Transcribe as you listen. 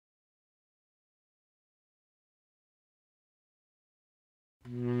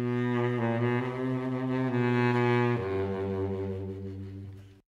The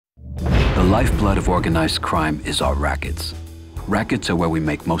lifeblood of organized crime is our rackets. Rackets are where we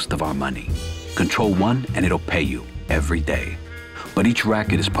make most of our money. Control one and it'll pay you every day. But each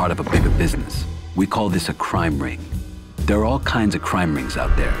racket is part of a bigger business. We call this a crime ring. There are all kinds of crime rings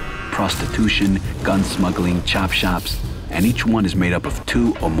out there. Prostitution, gun smuggling, chop shops, and each one is made up of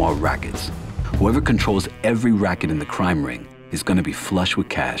 2 or more rackets. Whoever controls every racket in the crime ring is going to be flush with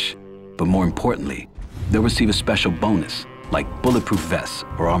cash. But more importantly, they'll receive a special bonus, like bulletproof vests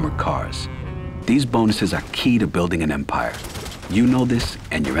or armored cars. These bonuses are key to building an empire. You know this,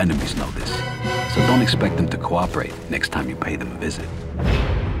 and your enemies know this. So don't expect them to cooperate next time you pay them a visit.